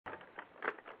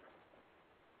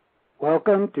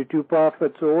Welcome to Two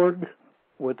Prophets Org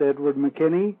with Edward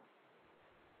McKinney.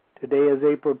 Today is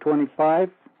April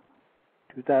 25,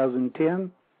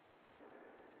 2010.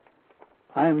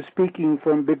 I am speaking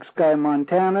from Big Sky,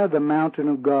 Montana, the Mountain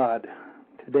of God.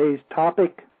 Today's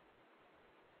topic: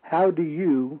 how do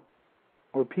you,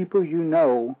 or people you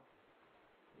know,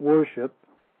 worship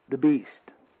the beast?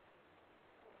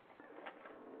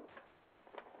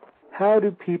 How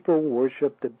do people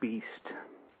worship the beast?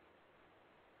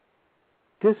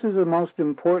 This is the most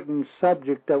important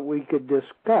subject that we could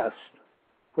discuss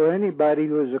for anybody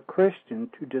who is a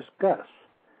Christian to discuss,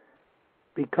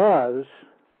 because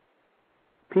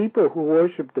people who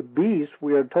worship the beast,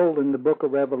 we are told in the book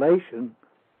of Revelation,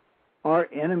 are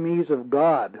enemies of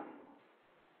God.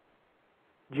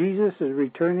 Jesus is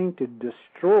returning to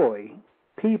destroy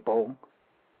people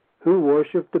who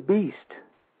worship the beast.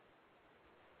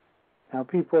 Now,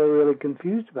 people are really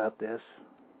confused about this,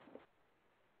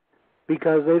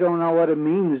 because they don't know what it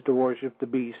means to worship the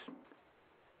beast.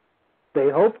 They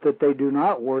hope that they do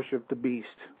not worship the beast.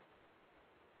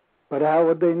 But how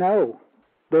would they know?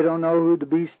 They don't know who the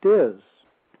beast is.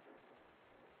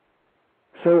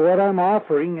 So what I'm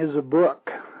offering is a book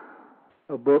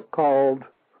called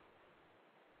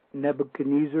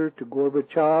Nebuchadnezzar to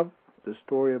Gorbachev, the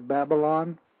Story of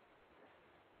Babylon.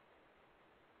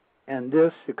 And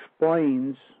this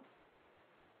explains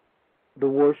the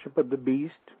worship of the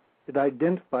beast. It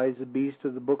identifies the beast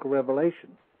of the book of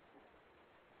Revelation.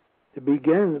 It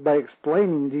begins by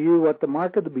explaining to you what the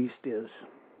mark of the beast is.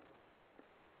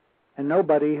 And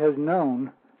nobody has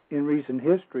known in recent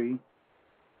history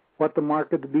what the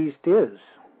mark of the beast is,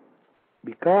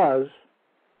 because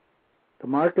the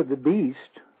mark of the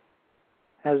beast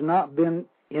has not been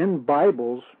in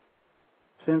Bibles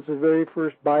since the very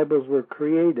first Bibles were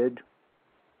created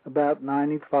about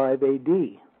 95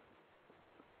 AD.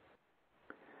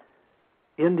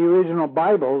 In the original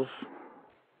Bibles,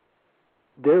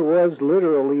 there was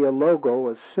literally a logo,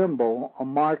 a symbol, a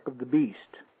mark of the beast.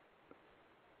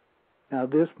 Now,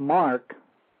 this mark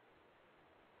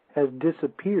has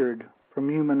disappeared from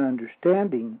human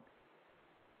understanding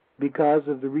because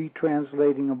of the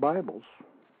retranslating of Bibles.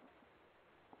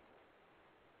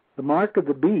 The mark of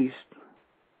the beast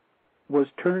was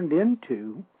turned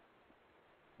into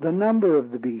the number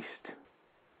of the beast.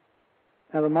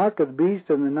 Now, the mark of the beast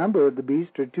and the number of the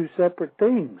beast are two separate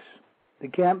things. They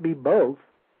can't be both.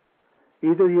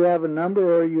 Either you have a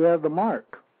number or you have the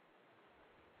mark.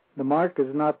 The mark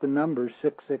is not the number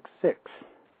 666.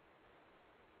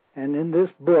 And in this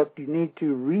book, you need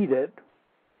to read it,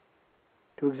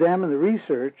 to examine the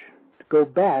research, to go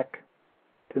back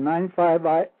to 95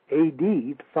 AD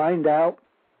to find out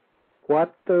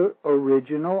what the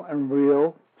original and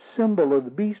real symbol of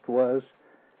the beast was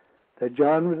that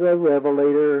John the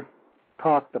Revelator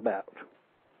talked about.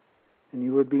 And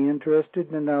you would be interested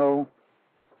to know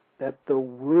that the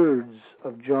words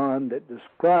of John that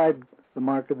described the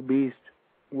mark of the beast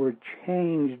were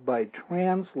changed by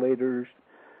translators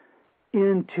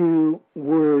into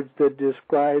words that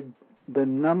describe the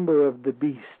number of the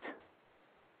beast,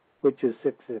 which is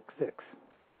 666.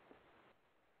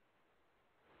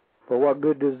 But what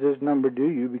good does this number do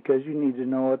you? Because you need to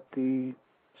know what the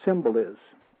symbol is.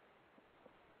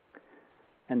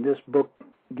 And this book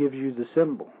gives you the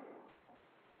symbol.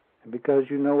 And because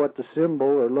you know what the symbol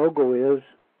or logo is,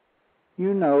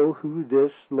 you know who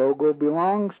this logo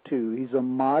belongs to. He's a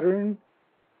modern,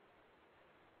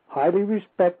 highly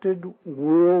respected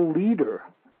world leader,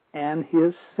 and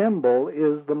his symbol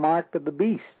is the mark of the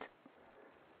beast.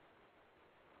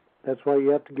 That's why you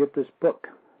have to get this book,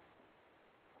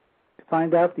 to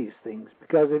find out these things.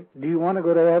 Because do you want to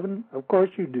go to heaven? Of course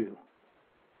you do.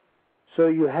 So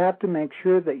you have to make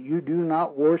sure that you do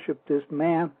not worship this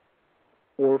man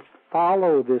or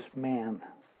follow this man.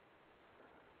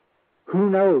 Who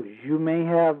knows? You may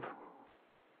have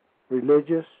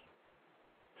religious,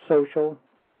 social,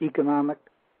 economic,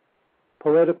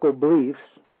 political beliefs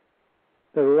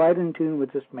that are right in tune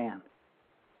with this man.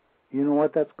 You know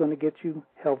what that's going to get you?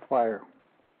 Hellfire.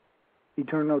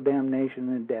 Eternal damnation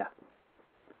and death.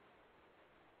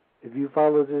 If you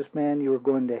follow this man, you are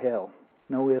going to hell.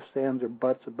 No ifs, ands, or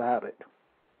buts about it.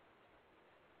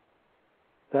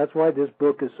 That's why this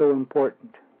book is so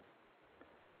important.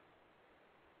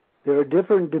 There are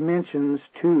different dimensions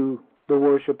to the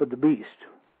worship of the beast.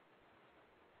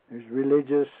 There's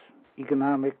religious,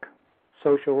 economic,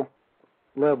 social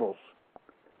levels.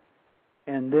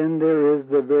 And then there is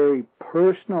the very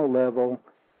personal level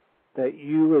that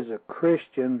you as a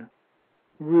Christian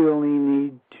really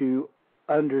need to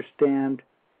understand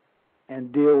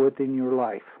and deal with in your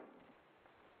life.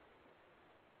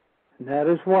 And that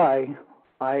is why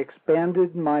I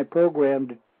expanded my program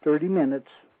to 30 minutes,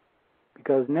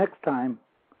 because next time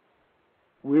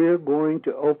we're going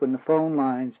to open the phone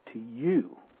lines to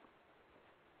you.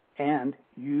 And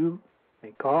you may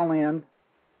call in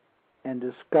and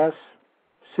discuss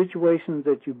situations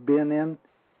that you've been in,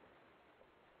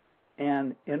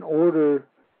 and in order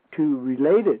to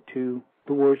relate it to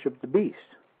the worship of the beast.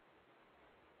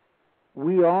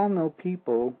 We all know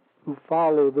people who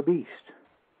follow the beast.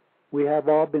 We have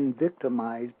all been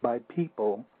victimized by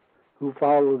people who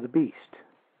follow the beast.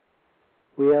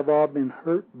 We have all been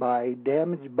hurt by,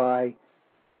 damaged by,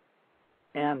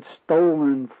 and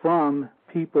stolen from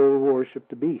people who worship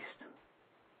the beast.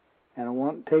 And it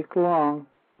won't take long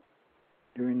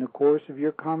during the course of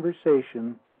your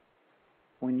conversation,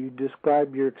 when you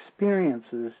describe your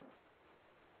experiences,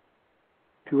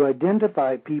 to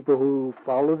identify people who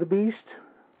follow the beast,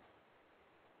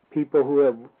 people who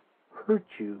have hurt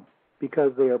you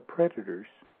because they are predators.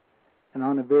 And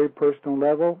on a very personal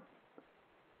level,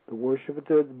 the worship of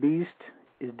the beast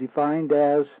is defined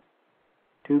as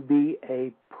to be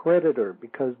a predator,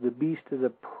 because the beast is a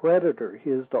predator.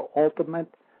 He is the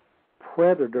ultimate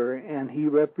predator, and he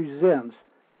represents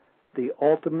the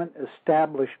ultimate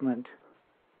establishment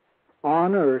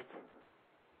on earth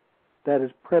that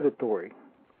is predatory.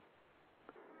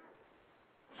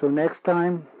 So next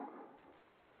time,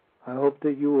 I hope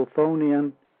that you will phone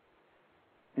in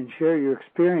and share your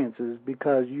experiences,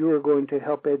 because you are going to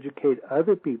help educate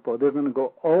other people. They're going to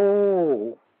go,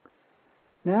 oh,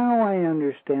 now I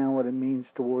understand what it means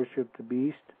to worship the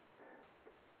beast.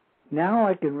 Now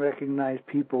I can recognize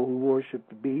people who worship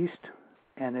the beast.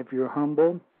 And if you're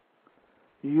humble,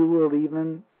 you will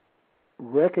even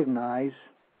recognize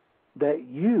that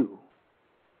you,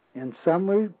 in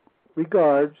some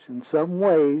regards, in some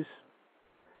ways,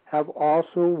 have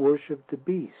also worshipped the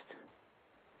beast.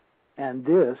 And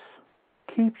this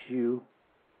keeps you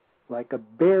like a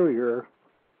barrier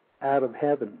out of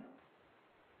heaven.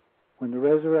 When the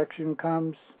resurrection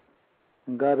comes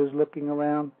and God is looking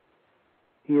around,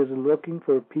 He is looking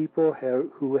for people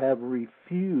who have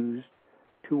refused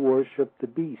to worship the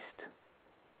beast.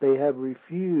 They have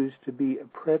refused to be a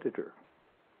predator.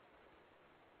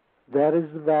 That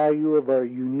is the value of our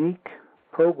unique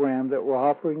program that we're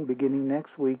offering beginning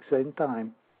next week, same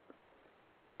time,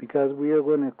 because we are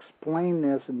going to explain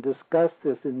this and discuss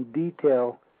this in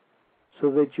detail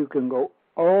so that you can go,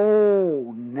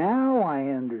 oh, now I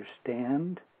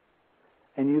understand,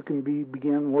 and you can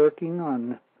begin working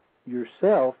on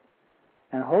yourself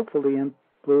and hopefully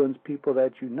influence people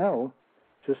that you know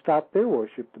to stop their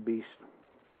worship of the beast.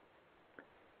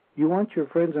 You want your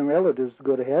friends and relatives to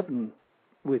go to heaven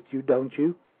with you, don't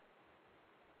you?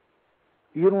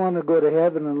 You don't want to go to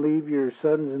heaven and leave your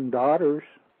sons and daughters,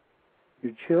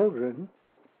 your children,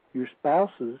 your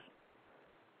spouses,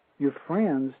 your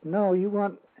friends. No, you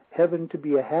want heaven to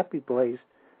be a happy place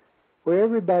where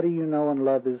everybody you know and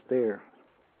love is there,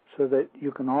 so that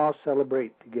you can all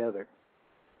celebrate together.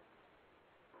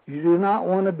 You do not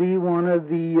want to be one of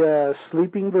the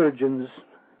sleeping virgins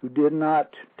who did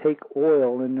not take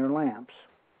oil in their lamps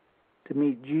to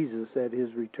meet Jesus at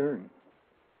His return.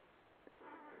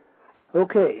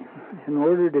 Okay, in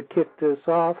order to kick this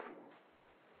off,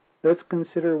 let's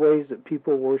consider ways that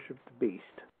people worship the beast.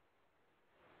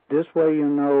 This way you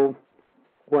know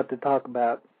what to talk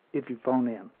about if you phone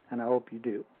in, and I hope you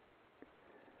do.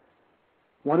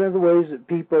 One of the ways that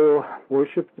people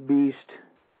worship the beast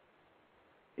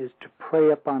is to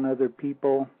prey upon other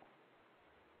people.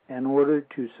 In order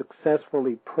to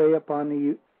successfully prey upon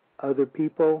the other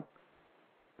people,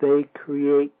 they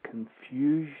create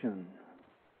confusion.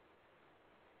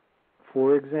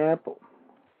 For example,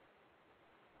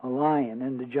 a lion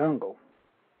in the jungle.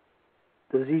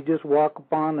 Does he just walk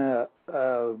upon a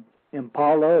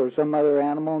impala or some other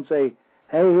animal and say,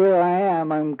 hey, here I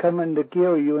am, I'm coming to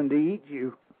kill you and to eat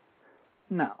you?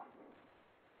 No.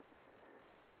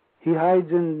 He hides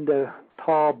in the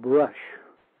tall brush,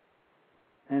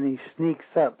 and he sneaks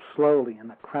up slowly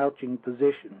in a crouching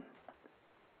position.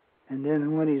 And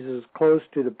then when he's as close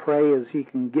to the prey as he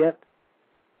can get,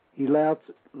 he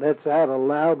lets out a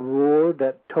loud roar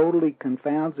that totally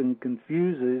confounds and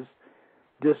confuses,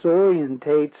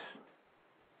 disorientates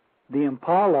the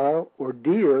impala or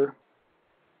deer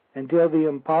until the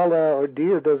impala or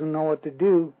deer doesn't know what to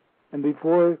do, and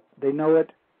before they know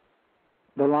it,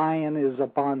 the lion is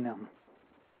upon them.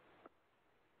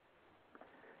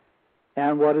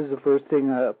 And what is the first thing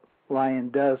a lion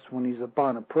does when he's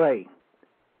upon a prey?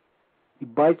 He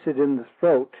bites it in the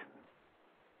throat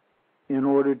in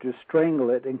order to strangle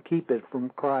it and keep it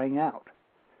from crying out.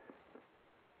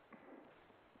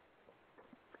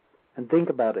 And think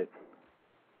about it.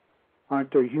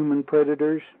 Aren't there human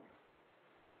predators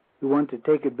who want to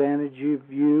take advantage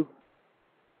of you,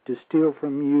 to steal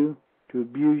from you, to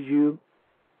abuse you?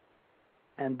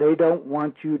 And they don't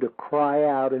want you to cry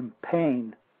out in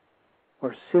pain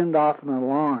or send off an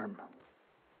alarm.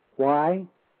 Why?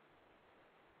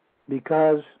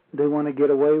 Because they want to get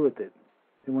away with it.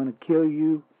 They want to kill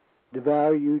you,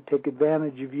 devour you, take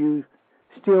advantage of you,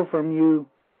 steal from you,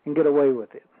 and get away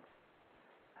with it.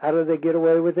 How do they get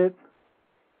away with it?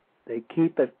 They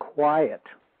keep it quiet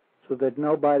so that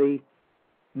nobody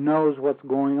knows what's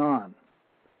going on.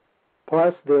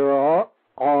 Plus, there are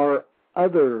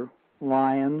other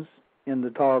lions in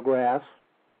the tall grass,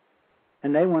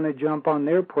 and they want to jump on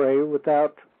their prey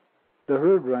without the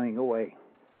herd running away.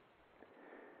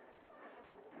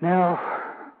 Now,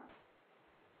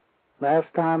 last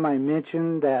time I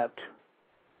mentioned that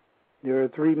there are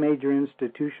three major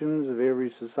institutions of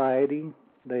every society.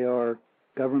 They are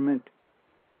government,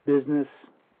 business,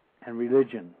 and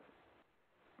religion.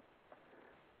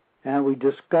 And we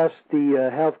discussed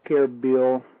the health care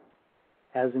bill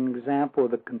as an example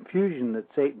of the confusion that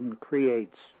Satan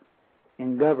creates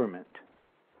in government.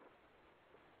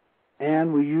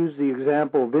 And we used the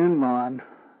example of Enron,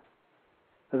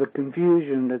 of the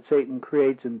confusion that Satan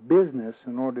creates in business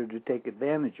in order to take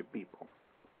advantage of people.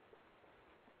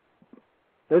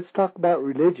 Let's talk about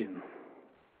religion.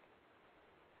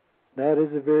 That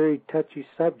is a very touchy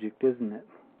subject, isn't it?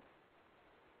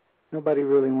 Nobody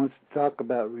really wants to talk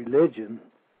about religion,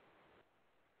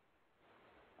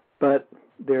 but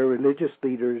there are religious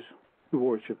leaders who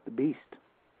worship the beast.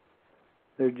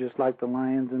 They're just like the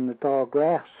lions in the tall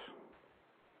grass.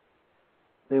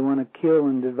 They want to kill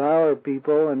and devour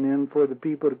people, and then for the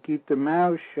people to keep their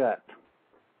mouths shut.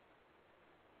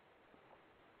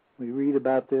 We read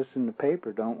about this in the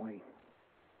paper, don't we?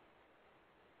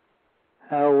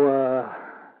 How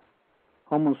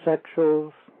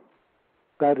homosexuals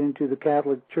got into the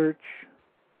Catholic Church,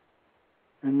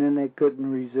 and then they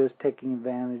couldn't resist taking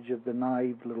advantage of the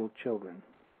naive little children.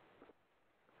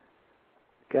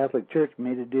 The Catholic Church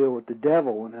made a deal with the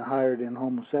devil when it hired in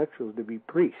homosexuals to be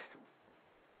priests,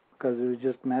 because it was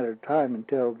just a matter of time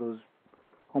until those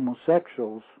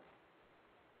homosexuals,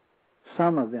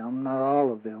 some of them, not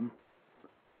all of them,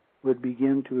 would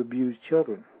begin to abuse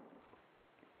children.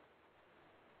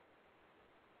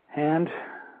 And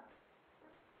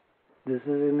this is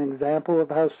an example of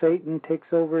how Satan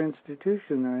takes over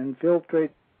institutions or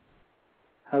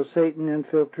how Satan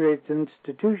infiltrates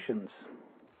institutions.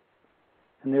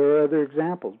 And there are other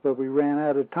examples, but we ran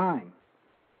out of time.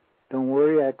 Don't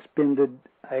worry, I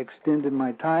extended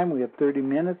my time. We have 30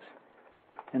 minutes.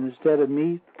 And instead of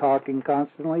me talking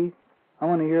constantly, I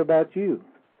want to hear about you.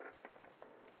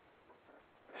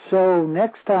 So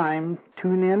next time,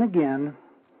 tune in again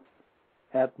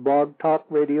at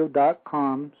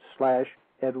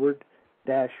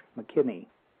blogtalkradio.com/Edward-McKinney.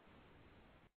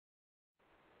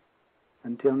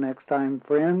 Until next time,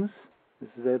 friends, this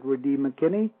is Edward D.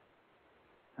 McKinney,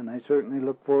 and I certainly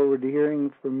look forward to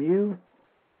hearing from you.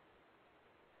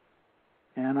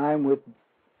 And I'm with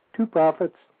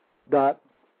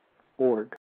twoprophets.org.